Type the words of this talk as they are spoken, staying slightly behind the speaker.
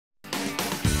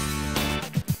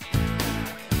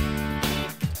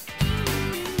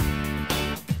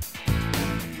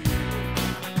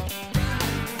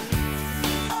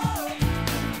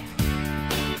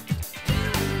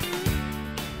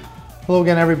Hello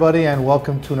again, everybody, and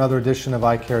welcome to another edition of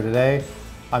Eyecare Today.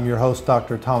 I'm your host,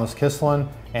 Dr. Thomas Kislan,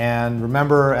 and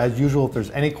remember, as usual, if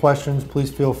there's any questions, please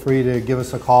feel free to give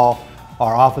us a call.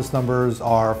 Our office numbers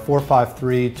are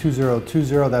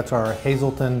 453-2020. That's our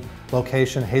Hazleton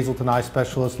location, Hazleton Eye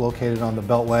Specialists, located on the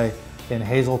Beltway in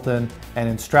Hazleton. And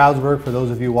in Stroudsburg, for those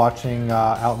of you watching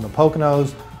out in the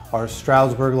Poconos, our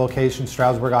Stroudsburg location,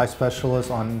 Stroudsburg Eye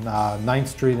Specialists on 9th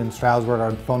Street in Stroudsburg.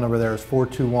 Our phone number there is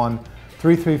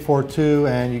 421-3342,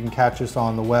 and you can catch us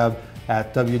on the web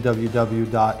at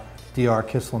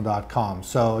www.drkislan.com.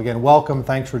 So again, welcome,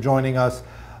 thanks for joining us.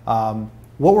 What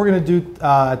we're going to do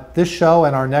at this show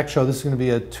and our next show, this is going to be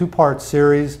a two-part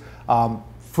series,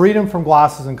 freedom from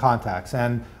glasses and contacts.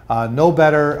 And no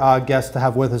better guest to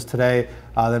have with us today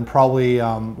than probably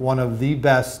one of the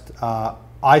best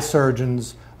eye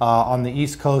surgeons on the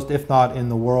East Coast, if not in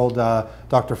the world,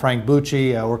 Dr. Frank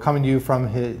Bucci. We're coming to you from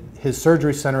his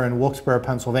surgery center in Wilkes-Barre,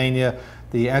 Pennsylvania,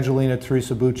 the Angelina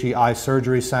Teresa Bucci Eye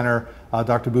Surgery Center.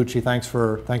 Dr. Bucci, thanks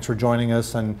for joining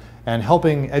us and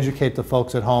helping educate the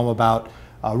folks at home about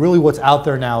really what's out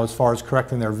there now as far as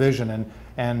correcting their vision.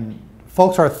 And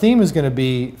folks, our theme is going to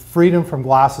be freedom from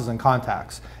glasses and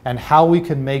contacts and how we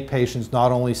can make patients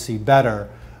not only see better,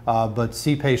 but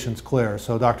see patients clear.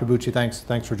 So Dr. Bucci,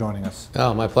 thanks for joining us.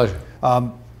 Oh, my pleasure.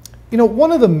 You know,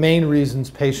 one of the main reasons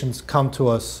patients come to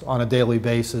us on a daily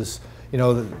basis, you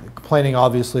know, complaining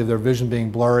obviously of their vision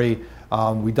being blurry,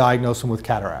 we diagnose them with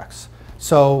cataracts.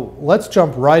 So let's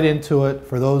jump right into it.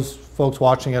 For those folks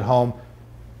watching at home,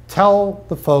 tell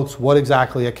the folks what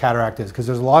exactly a cataract is, because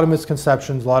there's a lot of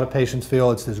misconceptions. A lot of patients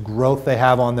feel it's this growth they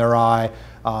have on their eye.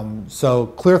 So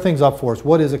clear things up for us.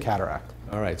 What is a cataract?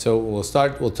 All right, so we'll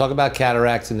talk about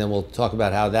cataracts, and then we'll talk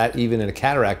about how that, even in a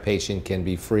cataract patient, can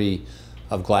be free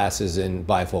of glasses and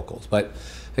bifocals. But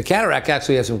the cataract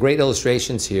actually has some great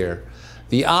illustrations here.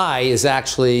 The eye is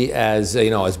actually as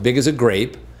big as a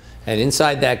grape, and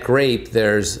inside that grape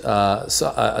there's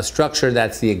a structure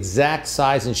that's the exact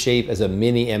size and shape as a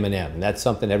mini M&M, and that's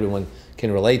something everyone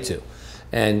can relate to.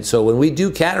 And so when we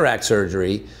do cataract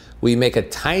surgery, we make a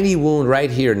tiny wound right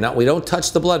here. We don't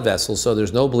touch the blood vessels, so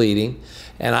there's no bleeding.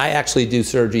 And I actually do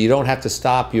surgery. You don't have to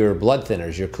stop your blood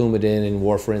thinners, your Coumadin and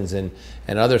warfarins and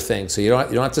other things. So you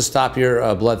don't have to stop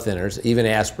your blood thinners, even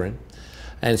aspirin.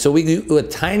 And so we do a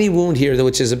tiny wound here,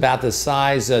 which is about the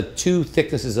size of 2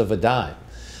 thicknesses of a dime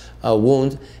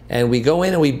wound. And we go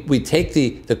in and we take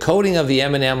the coating of the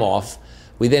M&M off.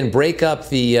 We then break up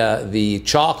the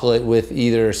chocolate with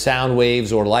either sound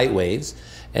waves or light waves.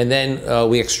 And then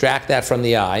we extract that from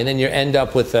the eye, and then you end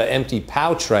up with an empty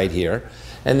pouch right here.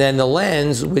 And then the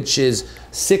lens, which is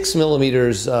 6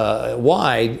 millimeters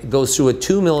wide, goes through a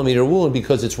 2 millimeter wound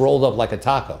because it's rolled up like a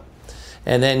taco.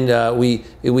 And then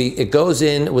it goes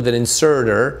in with an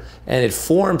inserter, and it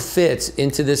fits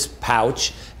into this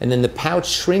pouch, and then the pouch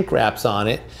shrink wraps on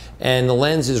it, and the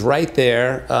lens is right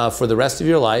there for the rest of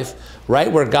your life,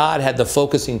 right where God had the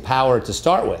focusing power to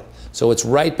start with. So it's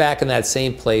right back in that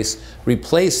same place,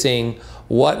 replacing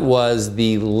what was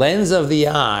the lens of the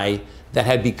eye that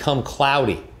had become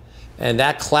cloudy. And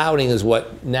that clouding is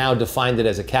what now defined it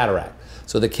as a cataract.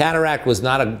 So the cataract was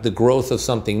not the growth of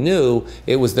something new,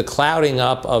 it was the clouding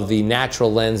up of the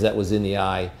natural lens that was in the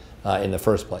eye in the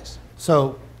first place.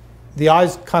 So the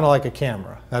eye's kind of like a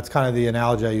camera. That's kind of the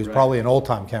analogy I use, right. Probably an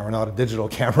old-time camera, not a digital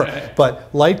camera. Right.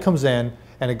 But light comes in,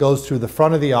 and it goes through the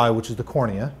front of the eye, which is the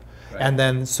cornea. Right. And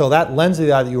then, so that lens of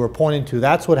the eye that you were pointing to,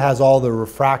 that's what has all the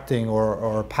refracting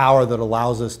or power that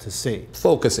allows us to see.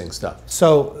 Focusing stuff.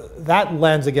 So that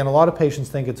lens, again, a lot of patients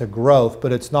think it's a growth,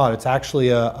 but it's not. It's actually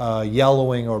a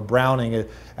yellowing or browning.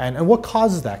 And what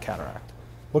causes that cataract?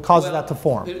 What causes that to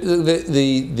form?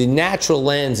 The natural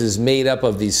lens is made up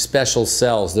of these special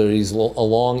cells. There are these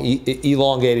long,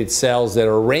 elongated cells that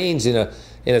are arranged in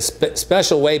a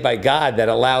special way by God that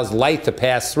allows light to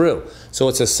pass through. So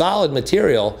it's a solid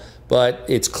material, but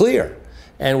it's clear.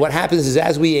 And what happens is,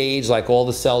 as we age, like all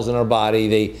the cells in our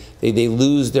body, they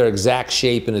lose their exact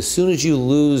shape. And as soon as you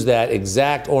lose that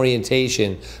exact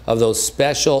orientation of those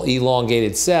special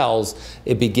elongated cells,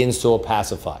 it begins to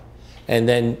opacify. And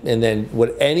then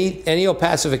what any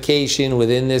opacification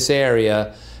within this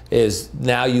area is,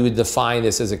 now you would define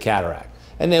this as a cataract.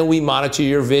 And then we monitor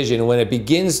your vision. When it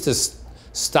begins to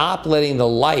stop letting the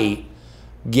light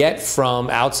get from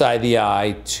outside the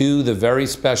eye to the very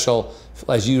special,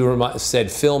 as you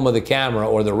said, film of the camera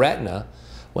or the retina,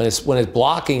 when it's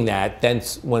blocking that, then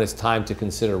when it's time to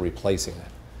consider replacing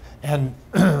that. And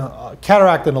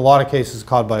cataract in a lot of cases is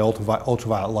caused by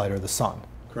ultraviolet light or the sun.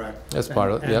 Correct. That's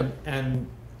part of it, yep. And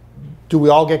do we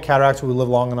all get cataracts when we live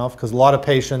long enough? Because a lot of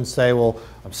patients say, well,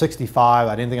 I'm 65,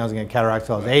 I didn't think I was going to get cataracts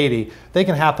until I was 80. They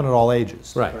can happen at all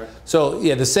ages. Right. So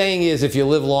yeah, the saying is if you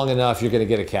live long enough, you're going to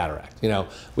get a cataract. You know,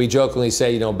 we jokingly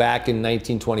say, you know, back in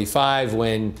 1925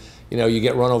 when, you know, you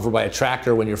get run over by a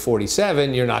tractor when you're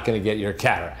 47, you're not going to get your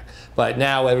cataract. But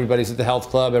now everybody's at the health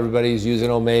club, everybody's using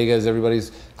omegas,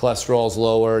 everybody's cholesterol's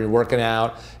lower, you're working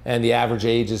out, and the average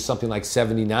age is something like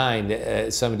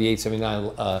 78,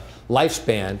 79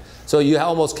 lifespan. So you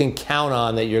almost can count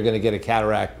on that you're going to get a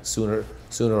cataract sooner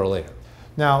or later.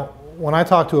 Now, when I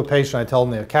talk to a patient, I tell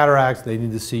them they have cataracts, they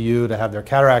need to see you to have their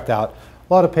cataract out.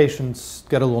 A lot of patients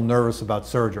get a little nervous about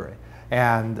surgery.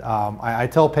 And I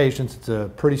tell patients it's a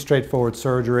pretty straightforward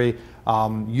surgery.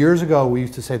 Years ago, we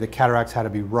used to say that cataracts had to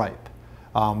be ripe.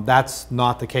 That's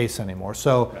not the case anymore.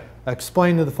 So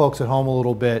explain to the folks at home a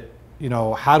little bit, you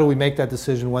know, how do we make that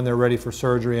decision when they're ready for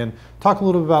surgery, and talk a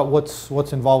little bit about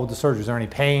what's involved with the surgery. Is there any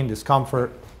pain,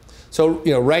 discomfort? So,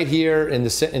 you know, right here in the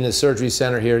surgery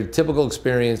center here, typical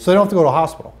experience. So they don't have to go to a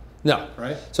hospital? No.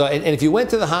 Right? So, and if you went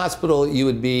to the hospital, you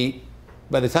would be,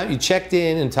 by the time you checked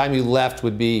in and the time you left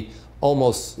would be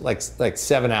almost like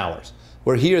 7 hours.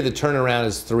 Where here, the turnaround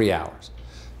is 3 hours.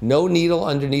 No needle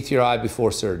underneath your eye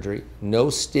before surgery,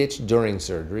 no stitch during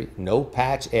surgery, no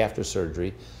patch after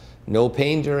surgery, no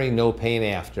pain during, no pain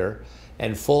after,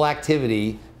 and full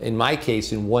activity, in my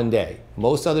case, in 1 day.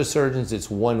 Most other surgeons,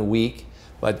 it's 1 week,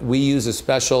 but we use a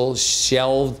special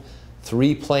shelved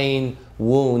 3-plane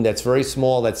wound that's very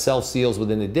small that self-seals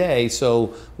within a day,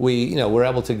 so we're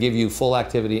able to give you full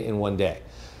activity in 1 day.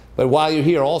 But while you're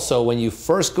here also, when you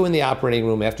first go in the operating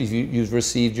room, after you've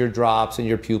received your drops and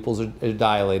your pupils are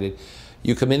dilated,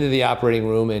 you come into the operating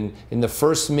room, and in the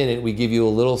first minute we give you a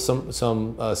little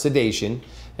some sedation,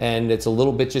 and it's a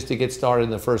little bit just to get started in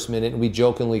the first minute, and we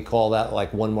jokingly call that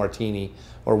like 1 martini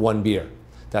or 1 beer.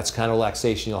 That's kind of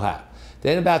relaxation you'll have.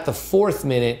 Then about the 4th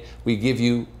minute, we give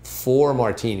you 4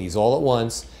 martinis all at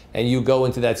once, and you go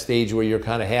into that stage where you're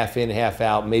kind of half in, half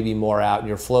out, maybe more out, and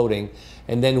you're floating.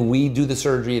 And then we do the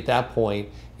surgery at that point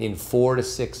in 4 to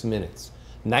 6 minutes.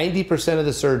 90% of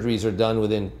the surgeries are done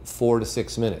within 4 to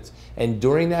 6 minutes. And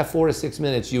during that 4 to 6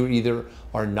 minutes, you either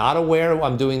are not aware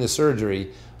I'm doing the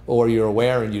surgery, or you're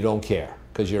aware and you don't care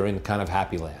because you're in kind of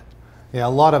happy land. Yeah, a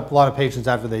lot of patients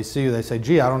after they see you, they say,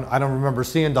 "Gee, I don't remember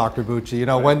seeing Dr. Bucci. You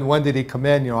know, right. when did he come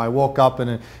in? You know, I woke up and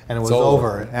it was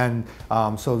over." And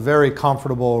so very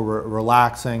comfortable,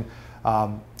 relaxing.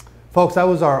 Folks, that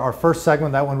was our first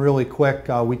segment. That one really quick.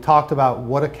 We talked about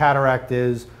what a cataract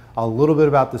is, a little bit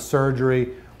about the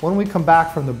surgery. When we come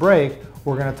back from the break,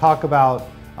 we're going to talk about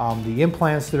the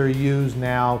implants that are used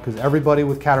now, because everybody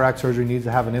with cataract surgery needs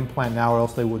to have an implant now or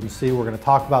else they wouldn't see. We're going to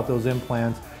talk about those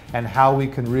implants and how we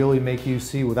can really make you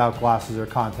see without glasses or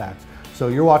contacts. So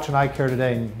you're watching Eyecare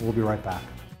Today, and we'll be right back.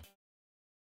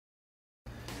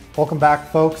 Welcome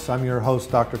back, folks. I'm your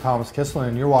host, Dr. Thomas Kislan,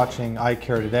 and you're watching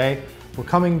Eyecare Today. We're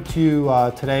coming to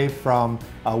you today from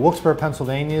Wilkes-Barre,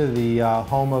 Pennsylvania, the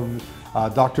home of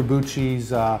Dr.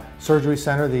 Bucci's surgery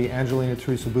center, the Angelina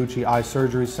Teresa Bucci Eye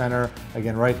Surgery Center,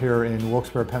 again right here in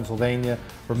Wilkes-Barre, Pennsylvania.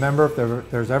 Remember, if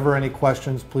there's ever any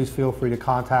questions, please feel free to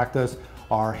contact us.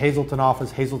 Our Hazleton office,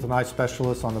 Hazleton Eye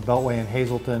Specialists on the Beltway in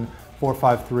Hazleton,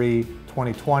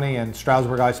 453-2020, and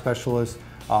Stroudsburg Eye Specialists,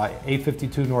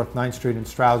 852 North 9th Street in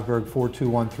Stroudsburg,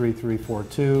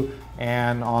 421-3342,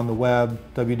 and on the web,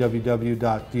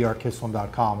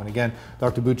 www.drkislan.com. And again,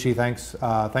 Dr. Bucci,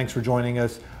 thanks for joining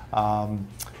us.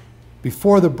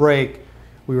 Before the break,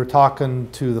 we were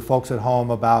talking to the folks at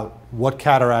home about what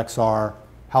cataracts are,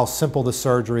 how simple the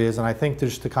surgery is, and I think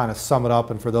just to kind of sum it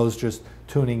up, and for those just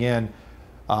tuning in,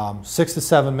 6 to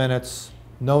 7 minutes,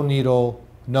 no needle,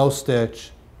 no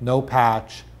stitch, no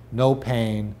patch, no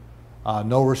pain,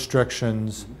 no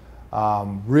restrictions.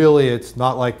 Really, it's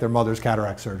not like their mother's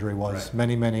cataract surgery was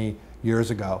many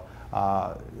years ago.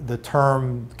 The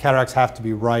term cataracts have to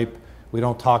be ripe. We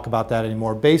don't talk about that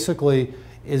anymore. Basically,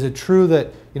 is it true that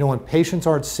when patients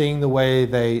aren't seeing the way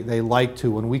they like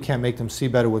to, when we can't make them see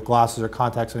better with glasses or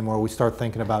contacts anymore, we start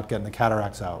thinking about getting the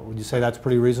cataracts out? Would you say that's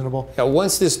pretty reasonable? Yeah,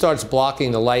 once this starts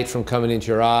blocking the light from coming into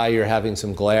your eye, you're having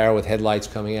some glare with headlights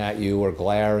coming at you, or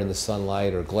glare in the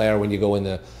sunlight, or glare when you go in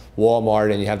the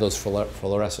Walmart and you have those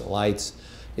fluorescent lights.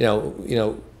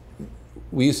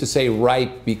 We used to say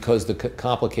ripe because the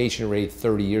complication rate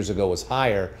 30 years ago was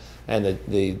higher, and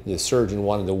the surgeon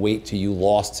wanted to wait till you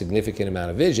lost significant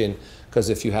amount of vision, because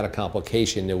if you had a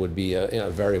complication, there would be a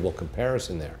variable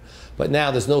comparison there. But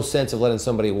now there's no sense of letting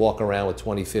somebody walk around with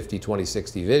 20/50,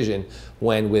 20/60 vision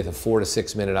when with a 4 to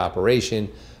 6 minute operation,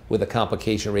 with a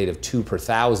complication rate of 2 per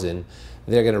 1,000,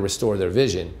 they're going to restore their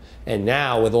vision. And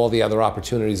now with all the other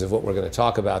opportunities of what we're going to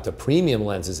talk about, the premium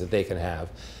lenses that they can have,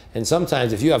 and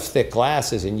sometimes if you have thick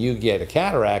glasses and you get a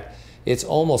cataract, it's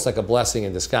almost like a blessing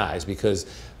in disguise, because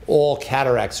all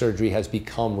cataract surgery has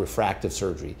become refractive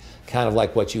surgery, kind of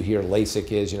like what you hear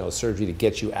LASIK is, surgery to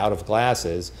get you out of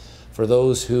glasses. For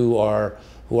those who are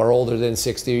older than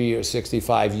 60 or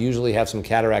 65, usually have some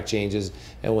cataract changes,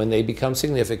 and when they become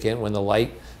significant, when the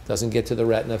light doesn't get to the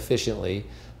retina efficiently,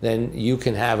 then you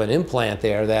can have an implant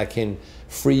there that can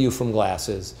free you from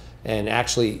glasses and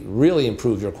actually really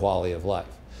improve your quality of life.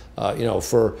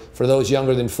 For those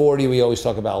younger than 40, we always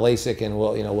talk about LASIK, and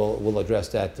we'll address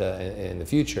that in the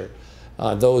future.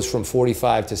 Those from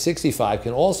 45 to 65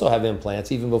 can also have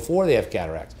implants even before they have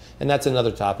cataracts, and that's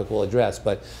another topic we'll address.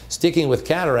 But sticking with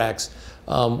cataracts,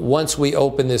 once we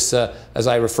open this, as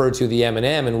I referred to, the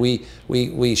M&M, and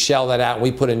we shell that out and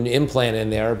we put an implant in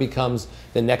there, it becomes,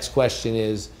 the next question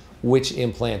is, which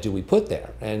implant do we put there?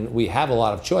 And we have a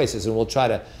lot of choices, and we'll try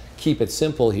to keep it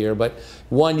simple here. But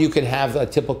one, you can have a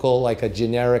typical, like a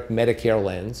generic Medicare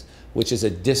lens, which is a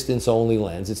distance-only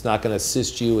lens. It's not going to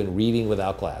assist you in reading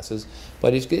without glasses,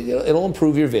 but it'll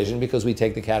improve your vision because we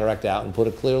take the cataract out and put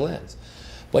a clear lens.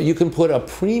 But you can put a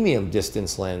premium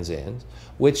distance lens in,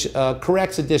 which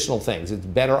corrects additional things. It's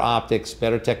better optics,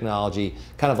 better technology,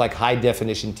 kind of like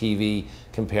high-definition TV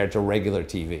compared to regular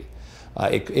TV.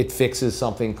 It fixes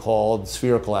something called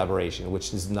spherical aberration,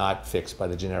 which is not fixed by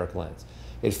the generic lens.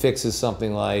 It fixes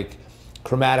something like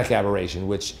chromatic aberration,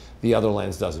 which the other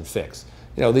lens doesn't fix.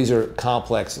 These are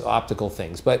complex optical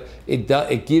things, but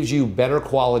it gives you better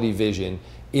quality vision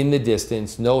in the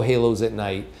distance, no halos at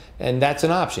night, and that's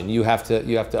an option. You have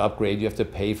to upgrade. You have to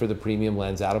pay for the premium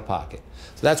lens out of pocket.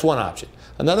 So that's one option.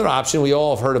 Another option, we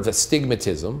all have heard of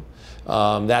astigmatism.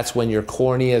 That's when your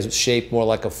cornea is shaped more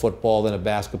like a football than a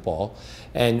basketball,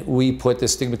 and we put the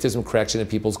astigmatism correction in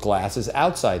people's glasses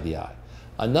outside the eye.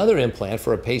 Another implant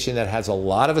for a patient that has a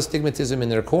lot of astigmatism in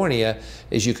their cornea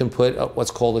is you can put what's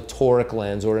called a toric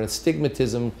lens, or an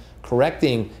astigmatism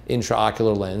correcting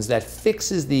intraocular lens that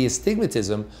fixes the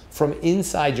astigmatism from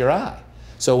inside your eye.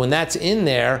 So when that's in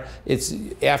there, it's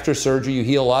after surgery, you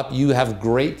heal up, you have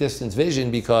great distance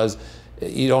vision because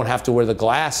you don't have to wear the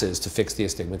glasses to fix the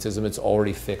astigmatism. It's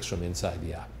already fixed from inside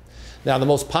the eye. Now, the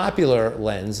most popular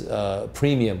lens,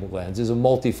 premium lens, is a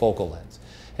multifocal lens.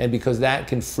 And because that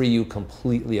can free you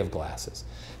completely of glasses.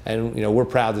 And we're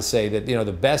proud to say that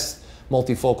the best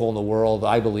multifocal in the world,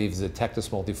 I believe, is the Tectus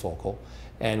multifocal.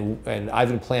 And I've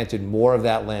implanted more of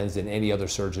that lens than any other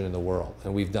surgeon in the world.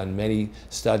 And we've done many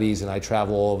studies, and I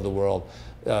travel all over the world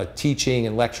teaching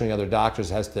and lecturing other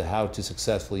doctors as to how to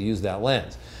successfully use that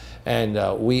lens. And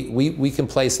we can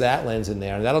place that lens in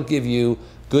there, and that'll give you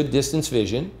good distance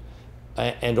vision,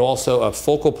 and also a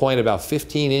focal point about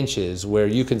 15 inches where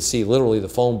you can see literally the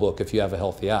phone book if you have a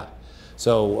healthy eye.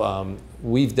 So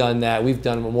we've done that. We've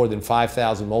done more than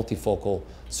 5,000 multifocal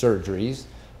surgeries.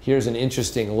 Here's an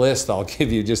interesting list I'll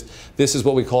give you. This is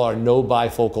what we call our no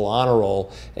bifocal honor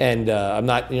roll. And you're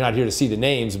not here to see the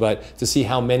names, but to see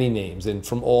how many names. And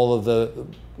from all of the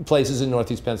places in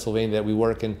Northeast Pennsylvania that we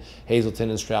work in,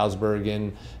 Hazleton and Stroudsburg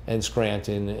and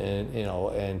Scranton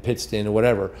and Pittston or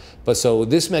whatever. But so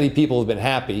this many people have been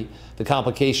happy. The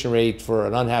complication rate for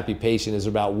an unhappy patient is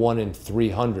about 1 in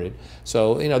 300.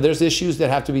 So there's issues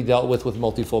that have to be dealt with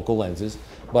multifocal lenses,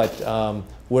 but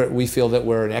we feel that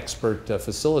we're an expert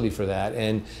facility for that,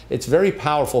 and it's very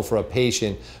powerful for a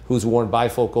patient who's worn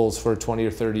bifocals for 20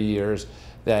 or 30 years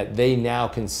that they now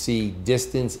can see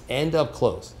distance and up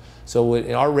close. So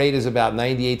our rate is about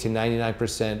 98 to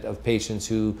 99% of patients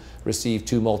who receive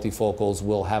 2 multifocals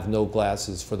will have no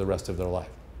glasses for the rest of their life.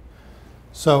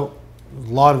 So a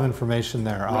lot of information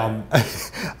there.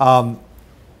 Right.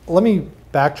 Let me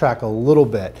backtrack a little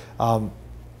bit.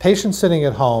 Patients sitting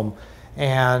at home,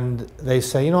 and they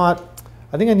say, you know what,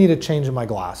 I think I need a change in my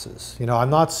glasses. I'm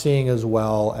not seeing as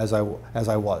well as I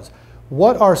was.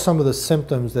 What are some of the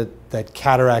symptoms that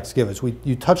cataracts give us?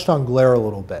 You touched on glare a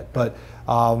little bit, but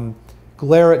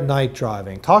glare at night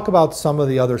driving. Talk about some of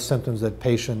the other symptoms that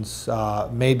patients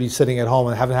may be sitting at home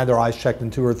and haven't had their eyes checked in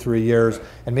 2 or 3 years,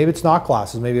 and maybe it's not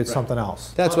glasses, maybe it's something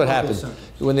else. That's what happens.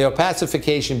 When the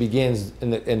opacification begins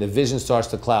and the vision starts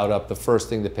to cloud up, the first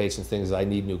thing the patient thinks is, I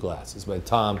need new glasses. But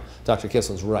Dr.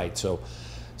 Kislan's right.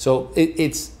 So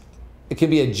it can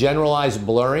be a generalized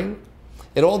blurring.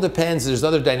 It all depends. There's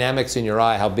other dynamics in your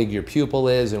eye, how big your pupil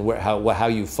is and how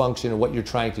you function and what you're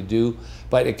trying to do.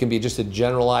 But it can be just a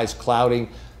generalized clouding.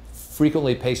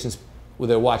 Frequently, patients, when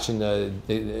they're watching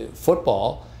the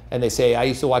football, and they say, I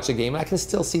used to watch the game, and I can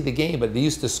still see the game, but they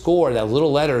used to score, that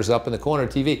little letters up in the corner of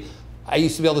TV. I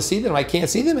used to be able to see them. I can't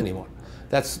see them anymore.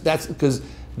 That's because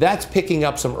that's picking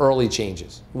up some early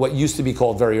changes, what used to be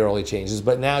called very early changes,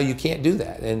 but now you can't do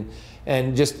that.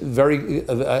 And just very,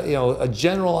 you know, a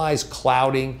generalized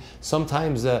clouding.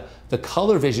 Sometimes the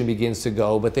color vision begins to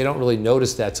go, but they don't really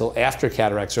notice that till after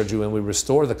cataract surgery when we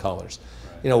restore the colors.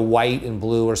 You know, white and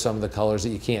blue are some of the colors that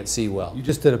you can't see well. You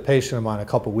just did a patient of mine a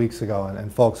couple weeks ago,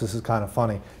 and folks, this is kind of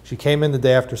funny. She came in the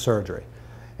day after surgery,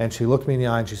 and she looked me in the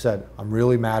eye and she said, "I'm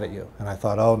really mad at you." And I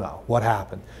thought, oh no, what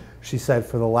happened? She said,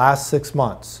 "For the last 6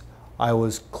 months, I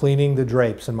was cleaning the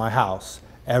drapes in my house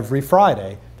every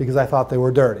Friday because I thought they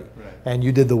were dirty." Right. And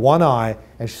you did the one eye,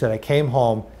 and she said, "I came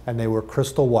home and they were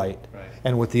crystal white. Right.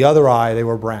 And with the other eye, they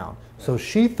were brown." So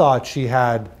she thought she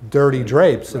had dirty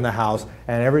drapes in the house,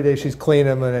 and every day she's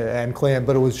cleaning them and cleaning,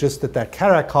 but it was just that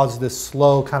cataract causes this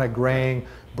slow kind of graying,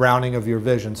 browning of your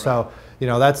vision. Right. So, you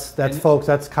know, that's folks,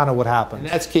 that's kind of what happens. And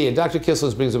that's key. And Dr.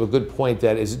 Kislan brings up a good point,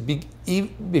 that is,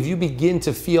 if you begin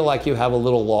to feel like you have a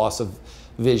little loss of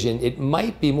vision, it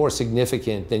might be more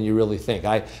significant than you really think.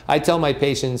 I tell my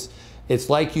patients, it's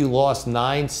like you lost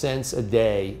 9 cents a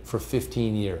day for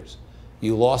 15 years.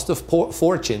 You lost a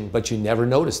fortune, but you never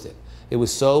noticed it. It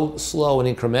was so slow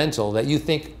and incremental that you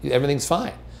think everything's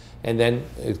fine. And then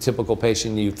a typical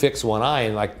patient, you fix one eye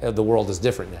and like the world is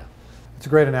different now. It's a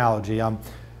great analogy.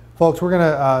 Folks, we're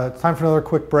gonna, time for another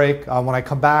quick break. When I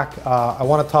come back, I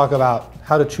wanna talk about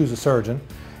how to choose a surgeon.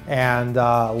 And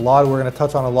we're gonna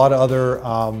touch on a lot of other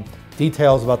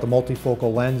details about the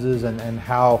multifocal lenses and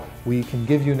how we can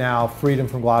give you now freedom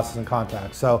from glasses and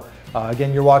contacts. So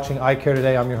again, you're watching Eyecare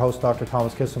Today. I'm your host, Dr.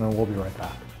 Thomas Kislan, and we'll be right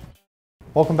back.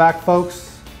 Welcome back,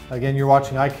 folks. Again, you're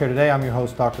watching Eyecare Today. I'm your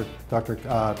host, Dr.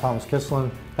 Thomas Kislan.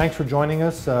 Thanks for joining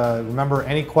us. Remember,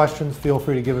 any questions, feel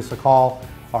free to give us a call.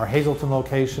 Our Hazleton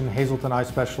location, Hazleton Eye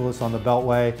Specialists on the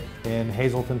Beltway in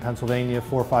Hazleton, Pennsylvania,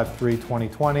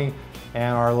 453-2020.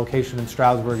 And our location in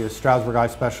Stroudsburg is Stroudsburg Eye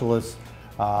Specialists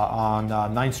on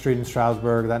 9th Street in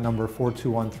Stroudsburg. That number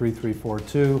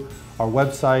 421-3342. Our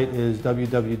website is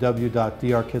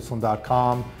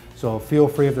www.drkislan.com. So feel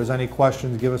free, if there's any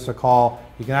questions, give us a call.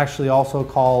 You can actually also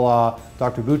call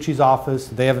Dr. Bucci's office.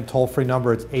 They have a toll-free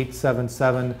number. It's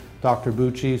 877-Dr.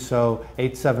 Bucci, so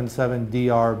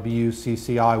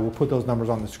 877-DRBUCCI. We'll put those numbers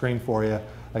on the screen for you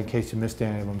in case you missed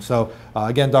any of them. So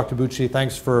again, Dr. Bucci,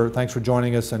 thanks for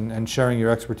joining us and sharing your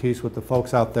expertise with the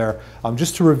folks out there.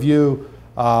 Just to review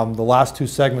the last 2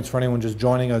 segments for anyone just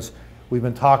joining us, we've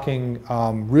been talking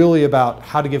really about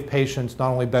how to give patients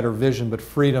not only better vision, but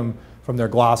freedom from their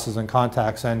glasses and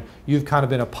contacts. And you've kind of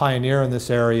been a pioneer in this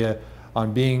area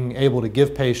on being able to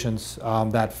give patients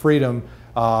that freedom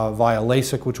via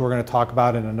LASIK, which we're going to talk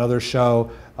about in another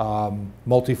show,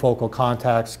 multifocal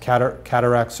contacts,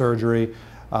 cataract surgery.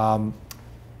 You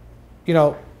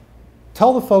know,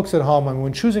 tell the folks at home, I mean,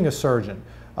 when choosing a surgeon,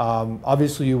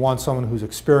 obviously you want someone who's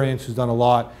experienced, who's done a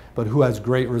lot, but who has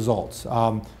great results.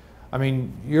 I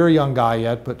mean, you're a young guy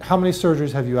yet, but how many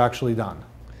surgeries have you actually done?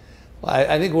 Well,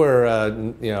 I think we're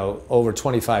you know, over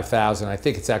 25,000. I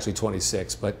think it's actually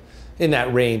 26, but in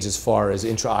that range as far as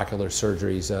intraocular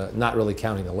surgeries, not really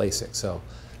counting the LASIK. So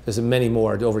there's many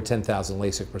more, over 10,000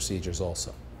 LASIK procedures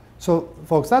also. So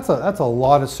folks, that's a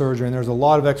lot of surgery, and there's a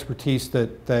lot of expertise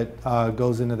that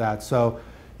goes into that. So,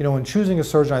 you know, when choosing a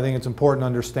surgeon, I think it's important to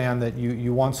understand that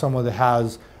you want someone that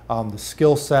has the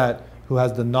skill set, who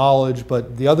has the knowledge,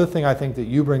 but the other thing I think that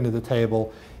you bring to the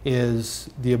table is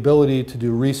the ability to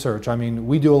do research. I mean,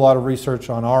 we do a lot of research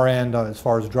on our end as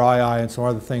far as dry eye and some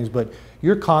other things, but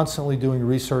you're constantly doing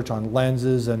research on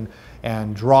lenses and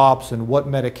drops and what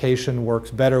medication works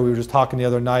better. We were just talking the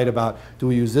other night about, do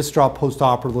we use this drop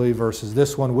post-operatively versus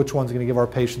this one? Which one's going to give our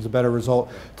patients a better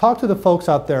result? Talk to the folks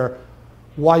out there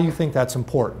why you think that's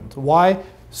important. Why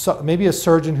maybe a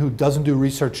surgeon who doesn't do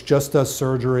research just does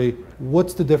surgery,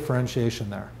 what's the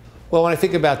differentiation there? Well, when I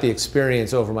think about the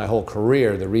experience over my whole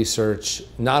career, the research,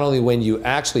 not only when you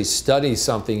actually study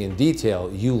something in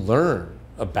detail, you learn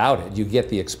about it, you get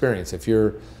the experience. If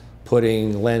you're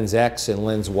putting lens X and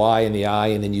lens Y in the eye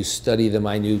and then you study the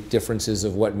minute differences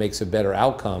of what makes a better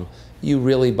outcome, you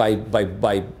really,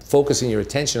 by focusing your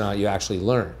attention on it, you actually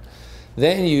learn.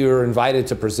 Then you're invited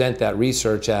to present that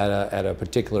research at a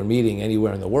particular meeting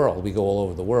anywhere in the world. We go all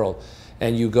over the world.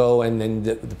 And you go, and then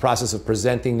the process of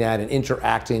presenting that and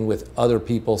interacting with other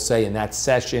people, say in that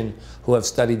session, who have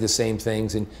studied the same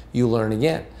things, and you learn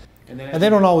again. And they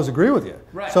don't always agree with you.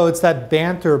 Right. So it's that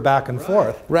banter back and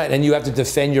forth. Right, and you have to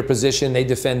defend your position, they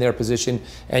defend their position,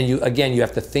 and you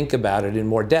have to think about it in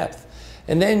more depth.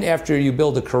 And then after you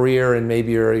build a career and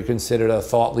maybe you're considered a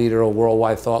thought leader, a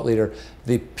worldwide thought leader,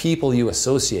 the people you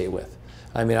associate with.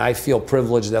 I mean, I feel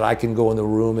privileged that I can go in the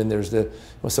room and there's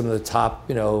some of the top,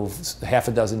 half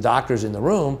a dozen doctors in the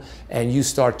room, and you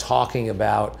start talking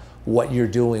about what you're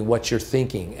doing, what you're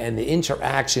thinking, and the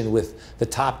interaction with the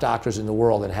top doctors in the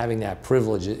world, and having that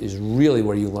privilege is really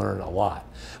where you learn a lot.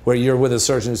 Where you're with a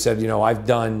surgeon who said,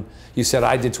 you said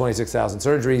I did 26,000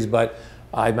 surgeries, but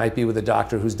I might be with a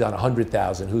doctor who's done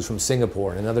 100,000, who's from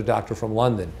Singapore, and another doctor from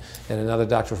London, and another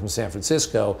doctor from San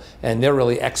Francisco, and they're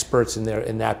really experts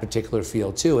in that particular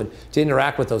field too. And to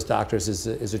interact with those doctors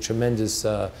is a tremendous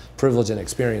privilege and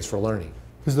experience for learning.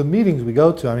 Because the meetings we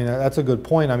go to, I mean, that's a good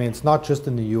point. I mean, it's not just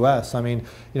in the U.S. I mean,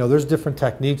 there's different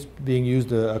techniques being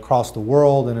used across the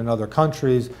world and in other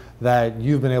countries that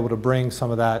you've been able to bring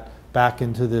some of that back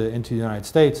into the United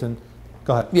States. And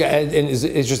go ahead. Yeah, and it's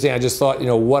interesting. I just thought,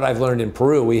 what I've learned in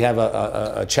Peru. We have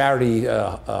a charity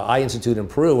eye institute in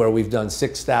Peru where we've done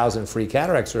 6,000 free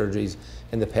cataract surgeries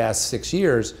in the past 6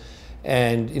 years.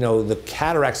 And the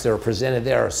cataracts that are presented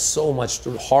there are so much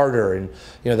harder, and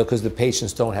because the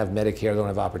patients don't have Medicare, don't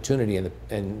have opportunity,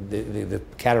 and the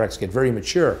cataracts get very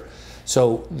mature.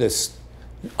 So this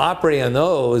operating on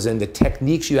those and the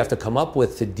techniques you have to come up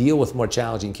with to deal with more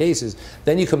challenging cases,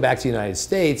 then you come back to the United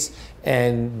States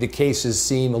and the cases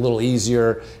seem a little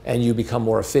easier and you become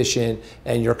more efficient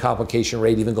and your complication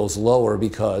rate even goes lower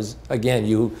because, again,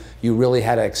 you really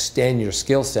had to extend your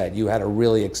skill set. You had to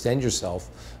really extend yourself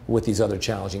with these other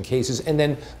challenging cases. And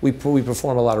then we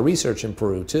perform a lot of research in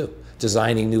Peru too,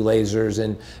 designing new lasers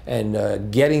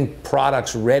and getting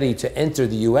products ready to enter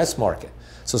the US market.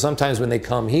 So sometimes when they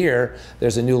come here,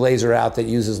 there's a new laser out that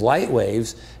uses light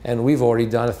waves, and we've already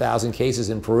done 1,000 cases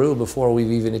in Peru before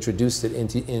we've even introduced it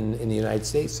in the United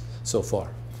States so far.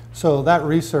 So that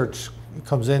research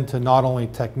comes into not only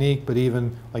technique, but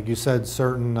even, like you said,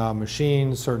 certain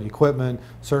machines, certain equipment,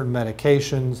 certain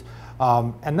medications.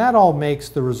 And that all makes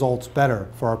the results better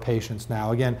for our patients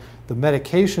now. Again, the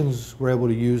medications we're able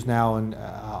to use now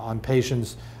on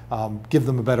patients give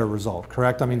them a better result,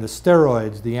 correct? I mean, the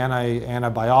steroids, the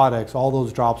antibiotics, all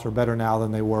those drops are better now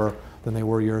than they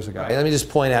were years ago. Let me just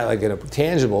point out, like, a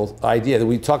tangible idea that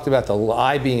we talked about the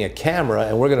eye being a camera,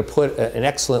 and we're going to put an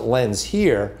excellent lens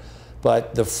here,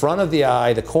 but the front of the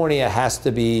eye, the cornea, has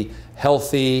to be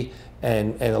healthy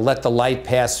and let the light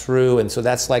pass through, and so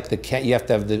that's like you have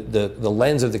to have the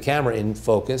lens of the camera in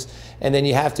focus, and then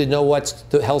you have to know what's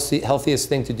the healthiest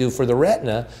thing to do for the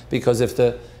retina, because if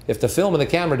the film in the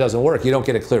camera doesn't work, you don't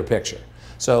get a clear picture.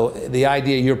 So the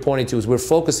idea you're pointing to is we're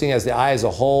focusing as the eye as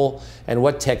a whole, and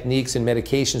what techniques and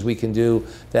medications we can do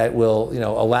that will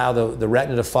allow the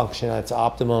retina to function at its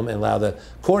optimum and allow the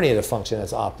cornea to function at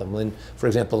its optimum. And for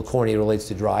example, the cornea relates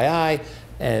to dry eye,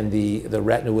 and the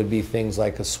retina would be things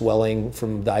like a swelling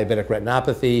from diabetic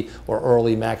retinopathy or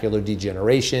early macular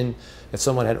degeneration. If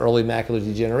someone had early macular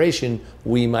degeneration,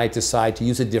 we might decide to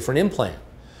use a different implant.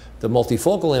 The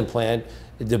multifocal implant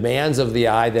demands of the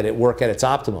eye that it work at its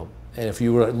optimum. And if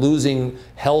you were losing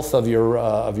health of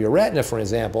your retina, for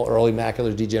example, early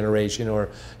macular degeneration, or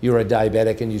you're a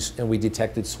diabetic and we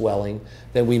detected swelling,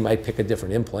 then we might pick a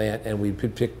different implant, and we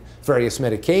could pick various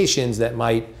medications that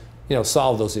might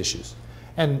solve those issues.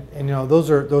 And those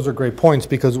are great points,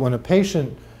 because when a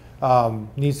patient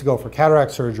needs to go for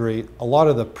cataract surgery, a lot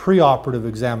of the preoperative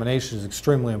examination is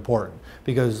extremely important,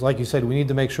 because, like you said, we need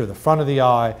to make sure the front of the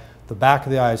eye, the back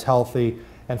of the eye is healthy.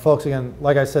 And folks, again,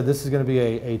 like I said, this is going to be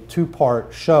a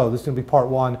two-part show. This is going to be part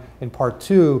one. In part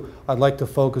two, we're going to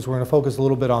focus a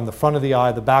little bit on the front of the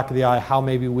eye, the back of the eye, how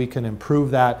maybe we can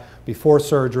improve that before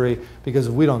surgery, because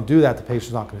if we don't do that, the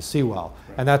patient's not going to see well.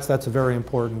 And that's a very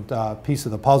important piece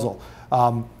of the puzzle.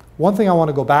 One thing I want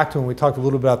to go back to, when we talked a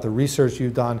little bit about the research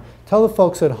you've done, tell the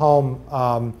folks at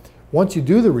home, once you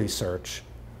do the research,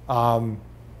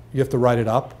 you have to write it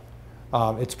up.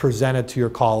 It's presented to your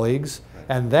colleagues,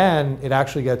 and then it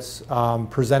actually gets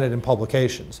presented in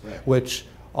publications, which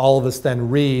all of us then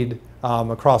read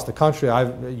across the country.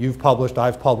 You've published,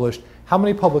 I've published. How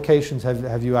many publications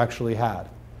have you actually had?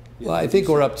 Well, I think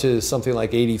we're up to something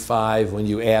like 85 when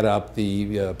you add up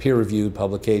the peer-reviewed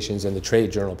publications and the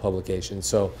trade journal publications.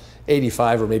 So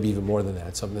 85 or maybe even more than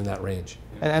that, something in that range.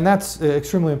 And that's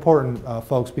extremely important,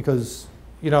 folks, because,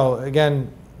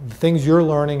 again, the things you're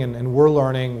learning and we're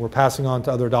learning, we're passing on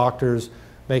to other doctors,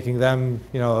 making them,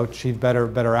 achieve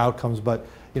better outcomes. But,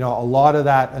 a lot of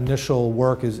that initial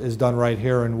work is done right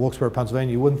here in Wilkes-Barre,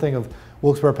 Pennsylvania. You wouldn't think of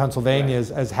Wilkes-Barre, Pennsylvania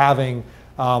as having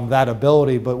that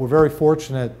ability, but we're very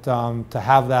fortunate to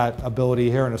have that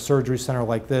ability here in a surgery center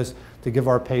like this to give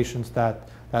our patients those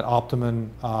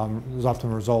optimum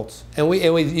results. And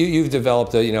you've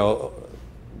developed a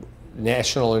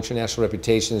national, international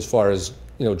reputation as far as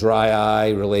dry eye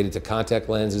related to contact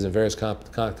lenses and various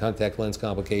contact lens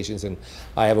complications. And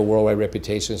I have a worldwide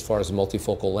reputation as far as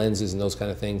multifocal lenses and those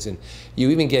kind of things. And you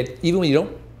even when you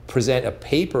don't present a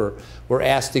paper, we're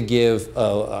asked to give,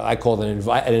 I call it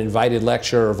an invited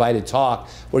lecture or invited talk,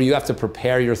 where you have to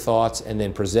prepare your thoughts and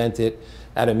then present it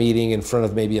at a meeting in front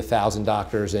of maybe 1,000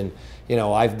 doctors. And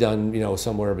I've done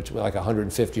somewhere between like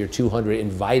 150 or 200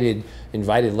 invited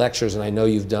lectures, and I know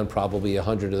you've done probably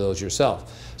 100 of those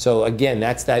yourself. So again,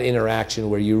 that's that interaction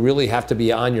where you really have to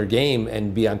be on your game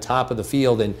and be on top of the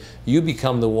field, and you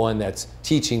become the one that's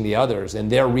teaching the others,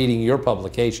 and they're reading your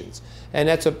publications. And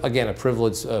that's again a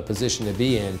privileged position to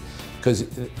be in, because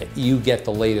you get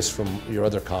the latest from your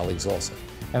other colleagues also.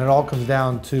 And it all comes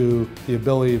down to the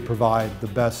ability to provide the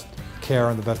best care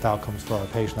and the best outcomes for our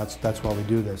patient. That's why we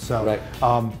do this. So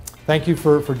right. Thank you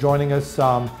for joining us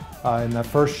in the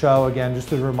first show. Again,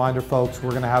 just a reminder, folks,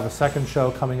 we're going to have a second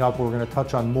show coming up. We're going to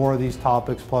touch on more of these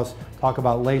topics, plus talk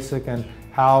about LASIK and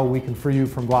how we can free you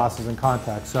from glasses and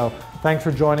contacts. So thanks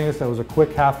for joining us. That was a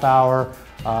quick half hour.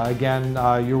 Again,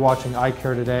 you're watching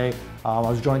Eyecare Today. I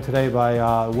was joined today by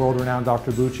world-renowned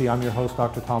Dr. Bucci. I'm your host,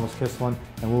 Dr. Thomas Kislan,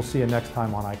 and we'll see you next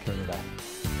time on Eyecare Today.